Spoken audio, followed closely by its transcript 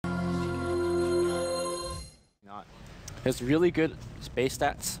He has really good base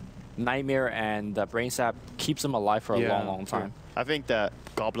stats. Nightmare and Brain Sap keeps him alive for a long time. I think that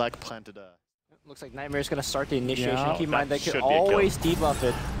Goblik planted a... Looks like Nightmare's going to start the initiation. Yeah, Keep in mind they could always debuff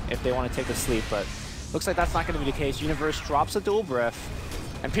it if they want to take a sleep, but looks like that's not going to be the case. Universe drops a dual breath.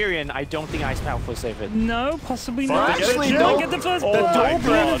 Empyrean, I don't think Ice Path will save it. No, possibly not. Actually, no. no. Get the first The dual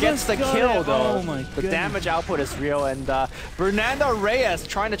breath gets the got kill, it. though. Oh my the damage output is real, and Fernando Reyes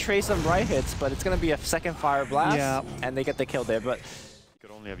trying to trade some right hits, but it's going to be a second Fire Blast, and they get the kill there. But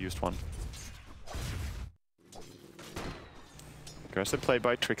could only have used one. Aggressive play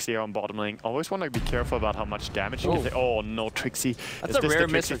by Trixie on bottom lane. Always want to be careful about how much damage you can take. Oh no, Trixie. That's a rare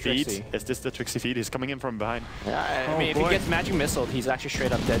miss for Trixie. Is this the Trixie feed? He's coming in from behind. Yeah, I mean, if he gets magic missile, he's actually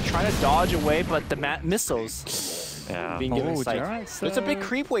straight up dead. Trying to dodge away, but the missiles being given sight. There's a big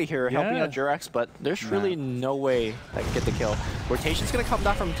creep wave here helping out Jirax, but there's really no way I can get the kill. Rotation's going to come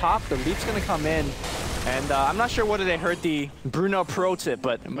down from top. The leap's going to come in. And I'm not sure whether they heard the Bruno pro tip,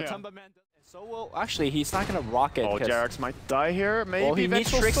 but Matumba Man so well, actually, he's not going to rocket. Oh, Jirax might die here. Maybe. Well, he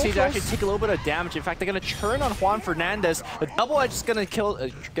needs Trixie to actually take a little bit of damage. In fact, they're going to churn on Juan Fernandez. The double edge is going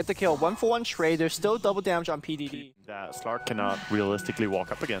to get the kill. 1-for-1 trade. There's still double damage on PDD. Slark cannot realistically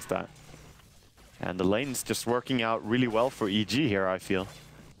walk up against that. And the lane's just working out really well for EG here, I feel.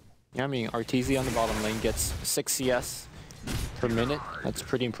 Yeah, I mean, Arteezy on the bottom lane gets 6 CS per minute. That's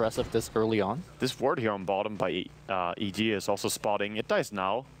pretty impressive this early on. This ward here on bottom by EG is also spotting. It dies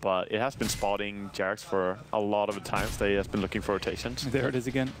now, but it has been spotting Jirax for a lot of the times that he has been looking for rotations. There it is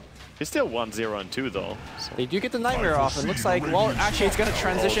again. It's still 1-0 and 2 though. So. They do get the Nightmare off. It looks like, well, actually it's going to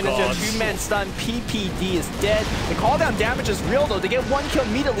transition into a 2-man stun. PPD is dead. The call down damage is real though. They get 1 kill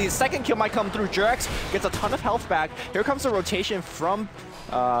immediately. The second kill might come through. Jirax gets a ton of health back. Here comes the rotation from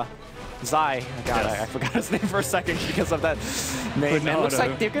Zai. God, I forgot his name for a second because of that name. It looks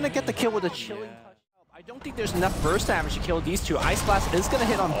like they're going to get the kill with a chilling touch. I don't think there's enough burst damage to kill these two. Ice Blast is going to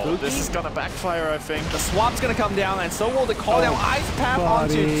hit on Boogie. This is going to backfire, I think. The swap's going to come down, and so will the call down. Ice Path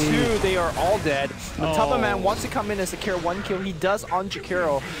onto 2. They are all dead. Matumba Man wants to come in and secure 1 kill. He does on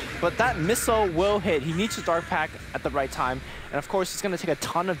Jakiro, but that missile will hit. He needs to Dark Pack at the right time, and of course, he's going to take a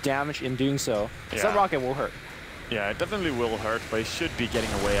ton of damage in doing so. So that rocket will hurt. Yeah, it definitely will hurt, but he should be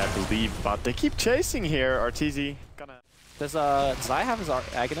getting away, I believe. But they keep chasing here. Arteezy gonna... Does Zai have his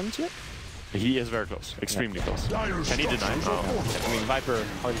Aghanim to it? He is very close, extremely close. Can he deny? I mean, Viper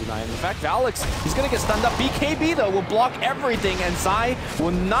hard to deny him. In fact, Valix, he's going to get stunned up. BKB, though, will block everything, and Zai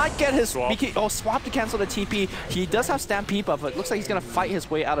will not get his swap to cancel the TP. He does have Stampede buff, but it looks like he's going to fight his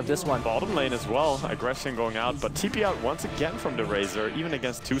way out of this one. Bottom lane as well, aggression going out, but TP out once again from the Razor, even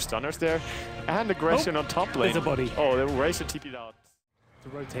against 2 stunners there, and aggression on top lane. There's a body. Oh, the Razor TP'd out. To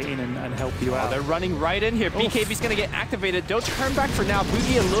rotate in and help you out. They're running right in here. BKB's going to get activated. Don't turn back for now.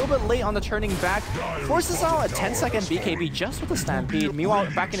 Boogie a little bit late on the turning back. Forces out a 10-second BKB just with the Stampede.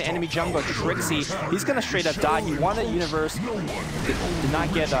 Meanwhile, back in the enemy jungle, Trixie, he's going to straight up die. He wanted Universe. Did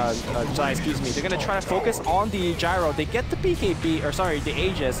not get Zai, excuse me. They're going to try to focus on the Gyro. They get the BKB, or sorry, the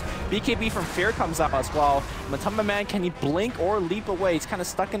Aegis. BKB from Fear comes out as well. Matumba Man, can he blink or leap away? He's kind of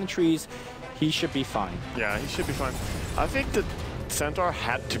stuck in the trees. He should be fine. Yeah, he should be fine. I think that Centaur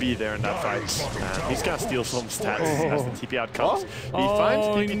had to be there in that fight. He's gonna steal some stats as the TP out comes. He finds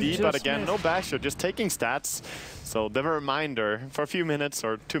PPD, but again, no bash, just taking stats. So the reminder for a few minutes,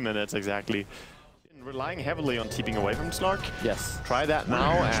 or 2 minutes exactly. Relying heavily on TPing away from Slark. Yes. Try that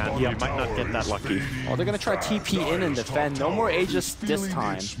now, and you might not get that lucky. Oh, they're going to try TP in and defend. No more Aegis this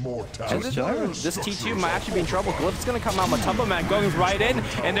time. And this T2 might actually be in trouble. Glyph's going to come out. Matumba Man going right in.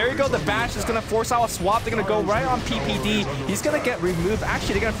 And there you go. The bash is going to force out a swap. They're going to go right on PPD. He's going to get removed.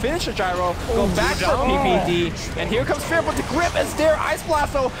 Actually, they're going to finish the Gyro. Go back for PPD. And here comes Fear, but the grip is there. Ice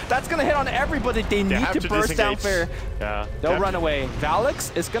Blast, though. That's going to hit on everybody. They need to burst down Fear. Yeah. They'll run away.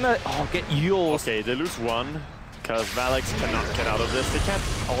 Valix is going to get Yules. Okay, they lose 1. Because Valix cannot get out of this. They can't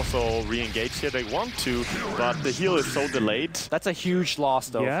also re-engage here. They want to, but the heal is so delayed. That's a huge loss,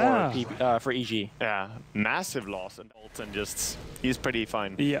 though, for EG. Yeah, massive loss. And Olsen just, he's pretty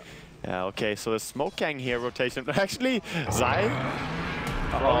fine. Yeah. Yeah, okay, so the Smoke Gang here rotation. But actually, Zai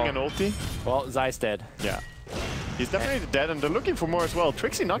throwing an ulti. Well, Zai's dead. Yeah. He's definitely dead, and they're looking for more as well.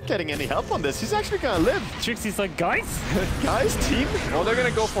 Trixie not getting any help on this. He's actually gonna live. Trixie's like, guys? Guys, team? Well, they're gonna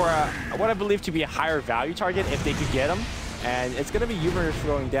go for what I believe to be a higher value target if they could get him. And it's going to be Universe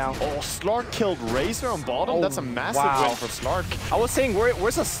going down. Oh, Slark killed Razor on bottom. That's a massive win for Slark. I was saying,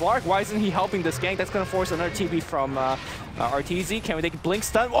 where's the Slark? Why isn't he helping this gank? That's going to force another TP from Arteezy. Can we take a blink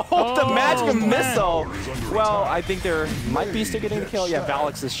stun? Oh, the magic missile! Well, I think there might be still getting the kill. Yeah,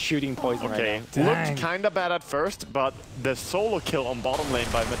 Valix is shooting poison right now. Looked kind of bad at first, but the solo kill on bottom lane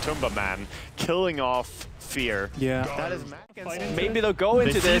by Matumba Man, killing off Fear. Yeah. That is maybe they'll go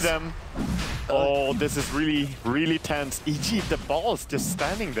into this. Them. Oh, this is really, really tense. EG, the ball's just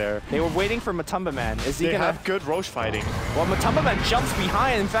standing there. They were waiting for Matumba Man. Is he they gonna have good Roche fighting? Well, Matumba Man jumps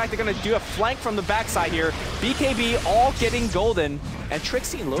behind. In fact, they're gonna do a flank from the backside here. BKB all getting golden. And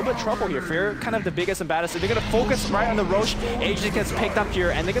Trixie in a little bit of trouble here. Fear kind of the biggest and baddest. So they're gonna focus right on the Roche. Agent gets picked up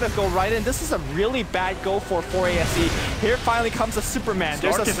here, and they're gonna go right in. This is a really bad go for 4ASC. Here finally comes a Superman.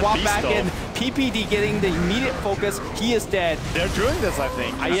 There's a swap back in. PPD getting the immediate focus. He is dead. They're doing this, I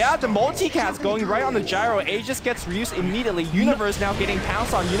think. Yeah, the multicast going right on the gyro. Aegis gets reused immediately. Universe now getting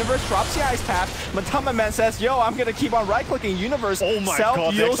pounced on. Universe drops the ice path. Matumba Man says, yo, I'm gonna keep on right-clicking. Universe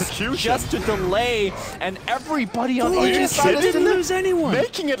self-heals just to delay. And everybody on Aegis side is didn't lose anyone.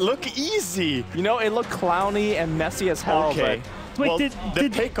 Making it look easy. You know, it looked clowny and messy as hell. Okay. Wait, well, the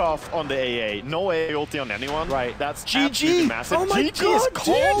takeoff on the AA, no AA ulti on anyone. Right. That's GG. Absolutely massive. Oh my GG God, is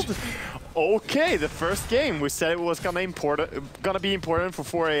called. Okay, the first game we said it was gonna be important for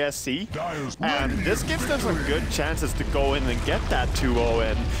 4ASC, and this gives them some good chances to go in and get that 2-0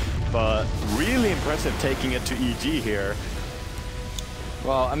 in. But really impressive taking it to EG here.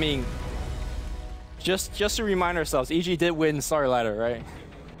 Well, I mean, just to remind ourselves, EG did win Star Ladder, right?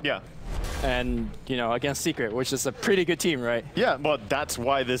 Yeah. And, you know, against Secret, which is a pretty good team, right? Yeah, but that's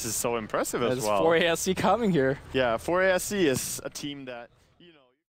why this is so impressive as well. 4ASC coming here. Yeah, 4ASC is a team that